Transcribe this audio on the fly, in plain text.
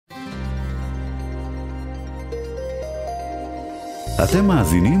אתם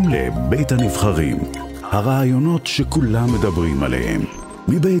מאזינים לבית הנבחרים, הרעיונות שכולם מדברים עליהם,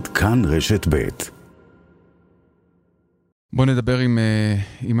 מבית כאן רשת בית. בוא נדבר עם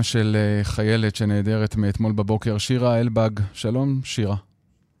אמא של חיילת שנהדרת מאתמול בבוקר, שירה אלבג. שלום שירה.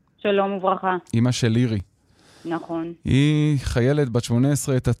 שלום וברכה. אמא של לירי. נכון. היא חיילת בת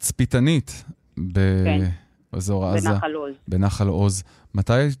 18, תצפיתנית באזור עזה. בנחל עוז. בנחל עוז.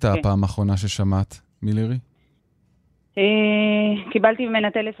 מתי הייתה הפעם האחרונה ששמעת מלירי? קיבלתי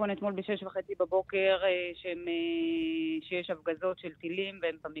ממנה טלפון אתמול ב6:30 בבוקר שיש הפגזות של טילים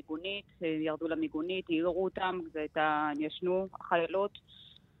והם במיגונית, ירדו למיגונית, העירו אותם, הם ישנו החיילות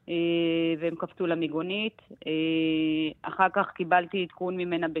והם קפצו למיגונית. אחר כך קיבלתי עדכון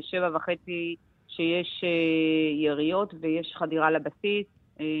ממנה ב7:30 שיש יריות ויש חדירה לבסיס,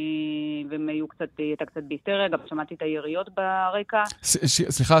 והם היו הייתה קצת בהיסטריה, גם שמעתי את היריות ברקע.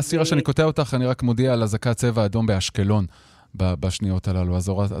 סליחה, שירה, שאני קוטע אותך, אני רק מודיע על אזעקת צבע אדום באשקלון, בשניות הללו,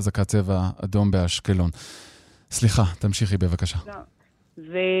 אזעקת צבע אדום באשקלון. סליחה, תמשיכי בבקשה. וב7:45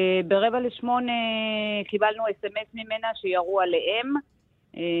 קיבלנו SMS ממנה שירו עליהם,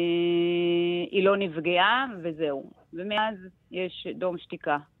 היא לא נפגעה וזהו. ומאז יש דום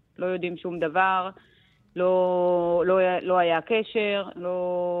שתיקה, לא יודעים שום דבר, לא היה קשר,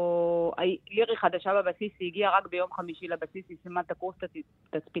 לירי חדשה בבסיס, היא הגיעה רק ביום חמישי לבסיס, היא סיימה את הקורס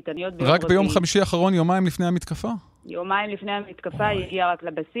תצפיתניות. רק ביום חמישי האחרון, יומיים לפני המתקפה? יומיים לפני המתקפה, היא הגיעה רק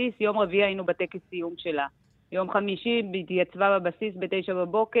לבסיס, יום רביעי היינו בטקס סיום שלה. יום חמישי היא יצבה בבסיס ב9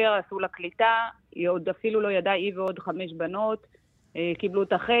 בבוקר, עשו לה קליטה, היא עוד אפילו לא ידעה, היא ועוד 5 בנות, קיבלו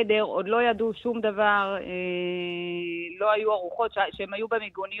את החדר, עוד לא ידעו שום דבר, לא היו ארוחות, שהם היו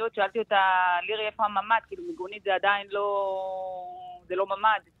במיגוניות, שאלתי אותה, לירי, איפה הממד? כאילו מיגונית זה עדיין זה לא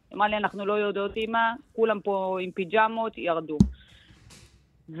ממד. אמרה לי, אנחנו לא יודעות אמא, כולם פה עם פיג'מות, ירדו.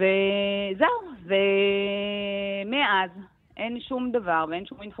 וזהו, ומאז אין שום דבר ואין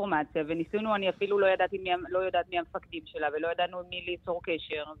שום אינפורמציה, וניסינו, אני אפילו לא יודעת מי המפקדים שלה, ולא ידענו מי ליצור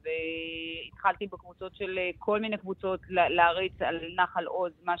קשר, והתחלתי בקבוצות של כל מיני קבוצות להריץ על נחל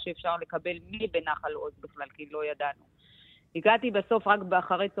עוז, מה שאפשר לקבל מי בנחל עוז בכלל, כי לא ידענו. הגעתי בסוף רק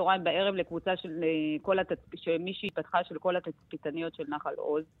באחרי צהריים בערב לקבוצה שמישהי פתחה של כל התצפיתניות של נחל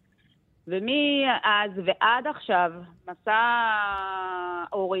עוז, ומאז ועד עכשיו מסע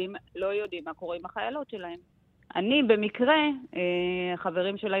הורים לא יודעים מה קורה עם החיילות שלהם. אני במקרה,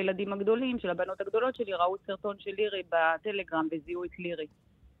 חברים של הילדים הגדולים, של הבנות הגדולות שלי, ראו סרטון של לירי בטלגרם וזיהו את לירי.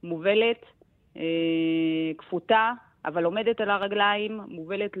 מובלת, כפותה, אבל עומדת על הרגליים,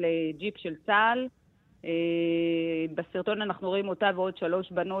 מובלת לג'יפ של צה"ל. בסרטון אנחנו רואים אותה ועוד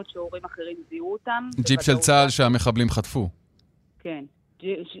 3 בנות שהורים אחרים זיהו אותם. ג'יפ של צה"ל שהמחבלים חטפו. כן.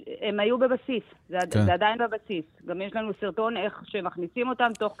 הם היו בבסיס, זה עדיין בבסיס. גם יש לנו סרטון איך שמכניסים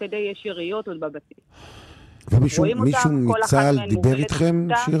אותם, תוך כדי יש יריות עוד בבסיס. ומישהו מצה"ל דיבר איתכם,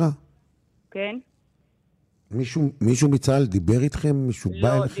 שירה? כן. מישהו מצה"ל דיבר איתכם? מישהו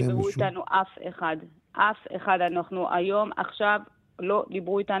בא אליכם? לא דיברו איתנו אף אחד. אנחנו היום, עכשיו, לא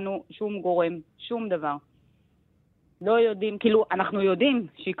דיברו איתנו שום גורם, שום דבר. לא יודעים, כאילו, אנחנו יודעים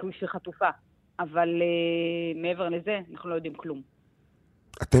שהיא חטופה, אבל מעבר לזה, אנחנו לא יודעים כלום.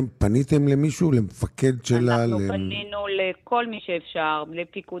 אתם פניתם למישהו, למפקד שלה? אנחנו פנינו לכל מי שאפשר,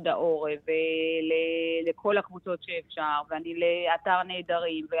 לפיקוד העורף, ולכל הקבוצות שאפשר, ואני לאתר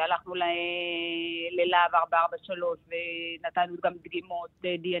נהדרים, והלכנו ללהב 443, ונתנו גם דגימות,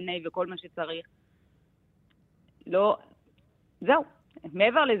 DNA וכל מה שצריך. לא, זהו.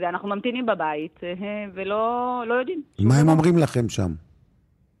 מעבר לזה, אנחנו ממתינים בבית, ולא יודעים. מה הם אומרים לכם שם?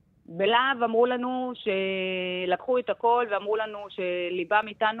 בלהב אמרו לנו שלקחו את הכל ואמרו לנו שליבם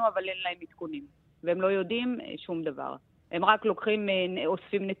איתנו, אבל אין להם עדכונים. והם לא יודעים שום דבר. הם רק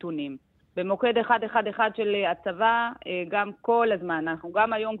אוספים נתונים. במוקד 111 של הצבא, גם כל הזמן, אנחנו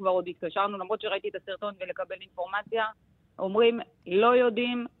גם היום כבר עוד התקשרנו, למרות שראיתי את הסרטון ולקבל אינפורמציה, אומרים, לא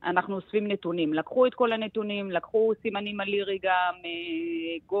יודעים, אנחנו אוספים נתונים. לקחו את כל הנתונים, לקחו סימנים על לירי גם,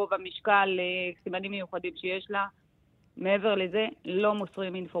 גובה, משקל, סימנים מיוחדים שיש לה. מעבר לזה, לא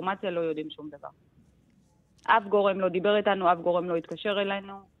מוסרים אינפורמציה, לא יודעים שום דבר. אף גורם לא דיבר איתנו, אף גורם לא התקשר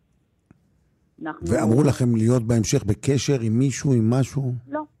אלינו. ואמרו לכם להיות בהמשך בקשר עם מישהו, עם משהו?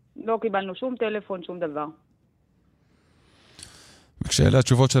 לא קיבלנו שום טלפון, שום דבר. וכשאלה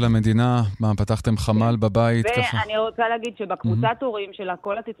התשובות של המדינה, מה, פתחתם חמ"ל בבית ככה? ואני רוצה להגיד שבקבוצת הורים של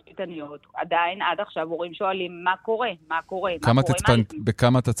כל התצפיתניות, עדיין עד עכשיו הורים שואלים מה קורה.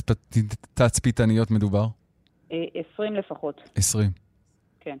 בכמה תצפיתניות מדובר? 20 לפחות. 20.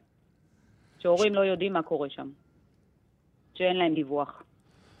 כן. שהורים לא יודעים מה קורה שם. שאין להם דיווח.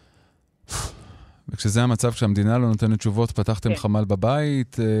 וכשזה המצב, כשהמדינה לא נותנת תשובות, פתחתם חמ"ל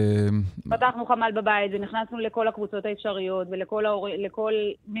בבית? פתחנו חמ"ל בבית, ונכנסנו לכל הקבוצות האפשריות,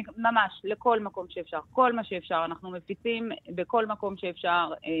 ממש, לכל מקום שאפשר. כל מה שאפשר. אנחנו מפיצים בכל מקום שאפשר,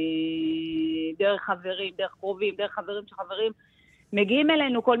 דרך חברים, דרך קרובים, דרך חברים שחברים. מגיעים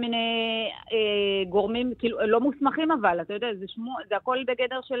אלינו כל מיני גורמים, כאילו, לא מוסמכים אבל, אתה יודע, זה הכל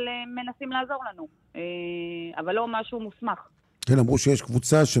בגדר של מנסים לעזור לנו. אבל לא משהו מוסמך. כן, אמרו שיש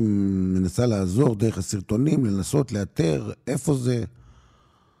קבוצה שמנסה לעזור דרך הסרטונים, לנסות לאתר איפה זה.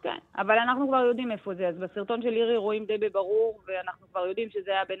 כן, אבל אנחנו כבר יודעים איפה זה. אז בסרטון של לירי רואים די בברור, ואנחנו כבר יודעים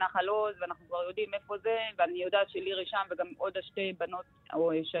שזה היה בנחל עוז, ואנחנו כבר יודעים איפה זה, ואני יודעת שלירי שם, וגם עוד השתי בנות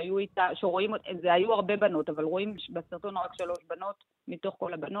שהיו איתה, שרואים, זה היו הרבה בנות, אבל רואים בסרטון רק 3 בנות, מתוך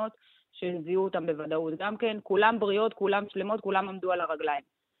כל הבנות, שזיהו אותם בוודאות. גם כן, כולם בריאות, כולם שלמות, כולם עמדו על הרגליים.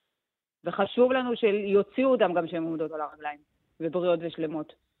 וחשוב לנו שיוציאו אותם גם שהם עומדות על הרגליים. ובריאות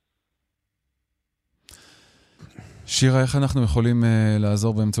ושלמות. שירה, איך אנחנו יכולים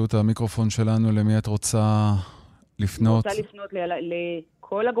לעזור באמצעות המיקרופון שלנו? למי את רוצה לפנות? אני רוצה לפנות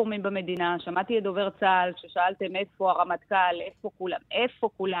לכל הגורמים במדינה. שמעתי את דובר צה"ל ששאלתם איפה הרמטכ"ל, איפה כולם, איפה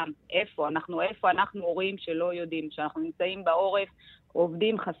כולם, איפה אנחנו הורים שלא יודעים, שאנחנו נמצאים בעורף,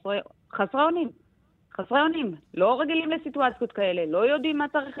 עובדים חסרי אונים, לא רגילים לסיטואציות כאלה, לא יודעים מה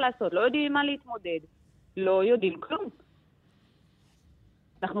צריך לעשות, לא יודעים מה להתמודד, לא יודעים כלום.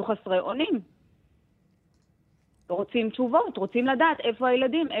 אנחנו חסרי אונים. רוצים תשובות, רוצים לדעת איפה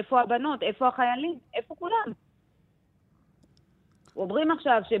הילדים, איפה הבנות, איפה החיילים, איפה כולם. אומרים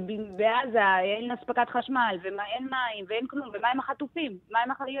עכשיו שבעזה אין אספקת חשמל, ואין מים, ואין כלום, ומה עם החטופים? מה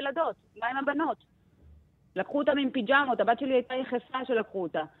עם הילדות? מה עם הבנות? לקחו אותם עם פיג'מות, הבת שלי הייתה יחסה שלקחו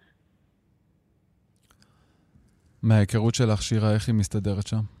אותה. מההיכרות שלך, שירה, איך היא מסתדרת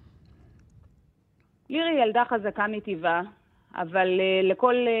שם? לירי ילדה חזקה מטבעה, אבל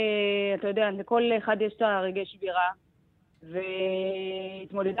אתה יודע, לכל אחד יש את הרגש שבירה,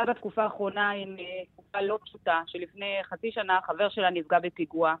 והתמודדה בתקופה האחרונה עם תקופה לא פשוטה, שלפני חצי שנה חבר שלה נפגע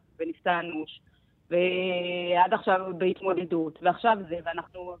בפיגוע ונפצע אנוש, ועד עכשיו בהתמודדות, ועכשיו זה,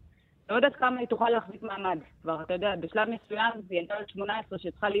 ואנחנו לא יודעת כמה היא תוכל להחזיק מעמד. כבר, אתה יודע, בשלב מסוים, היא ילדה בת 18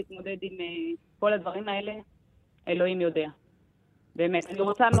 שצריכה להתמודד עם כל הדברים האלה, אלוהים יודע. באמת, אני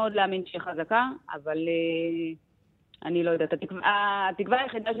רוצה מאוד להאמין שהיא חזקה, אבל אני לא יודעת. התקווה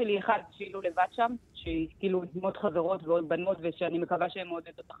היחידה שלי היא אחד, שהיא לא לבד שם, שהיא כאילו דמות חברות ועוד בנות, ושאני מקווה שהן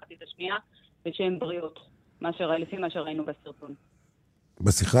מעודדות אחת את השנייה, ושהן בריאות, לפי מה שראינו בסרטון.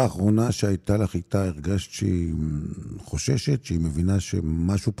 בשיחה האחרונה שהייתה לך איתה, הרגשת שהיא חוששת, שהיא מבינה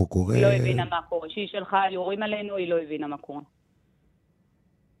שמשהו פה קורה? היא לא הבינה מה קורה. שהיא שלחה יורים עלינו, היא לא הבינה מה קורה.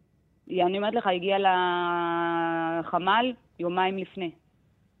 אני אומרת לך, הגיעה לחמ"ל יומיים לפני.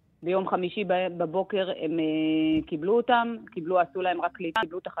 ביום חמישי בבוקר הם קיבלו אותם, עשו להם רק קליטה,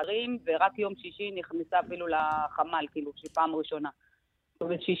 קיבלו את החדרים, ורק יום שישי נכנסה אפילו לחמ"ל, כאילו, שפעם ראשונה. זאת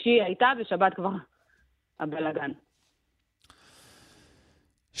אומרת, שישי הייתה ושבת כבר הבלגן.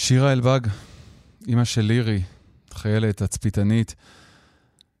 שירה אלבג, אמא של לירי, חיילת תצפיתנית,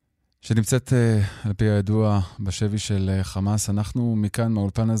 שנמצאת על פי הידוע בשבי של חמאס. אנחנו מכאן,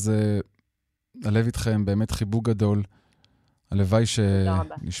 מהאולפן הזה, הלב איתכם, באמת חיבוק גדול. הלוואי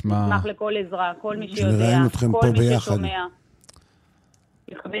שנשמע... נשמח לכל עזרה, כל מי שיודע, כל מי ששומע,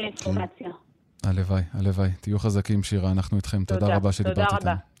 לקבל אינפורמציה. הלוואי. תהיו חזקים, שירה, אנחנו איתכם. תודה רבה שדיברת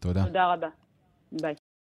איתנו. תודה רבה. ביי.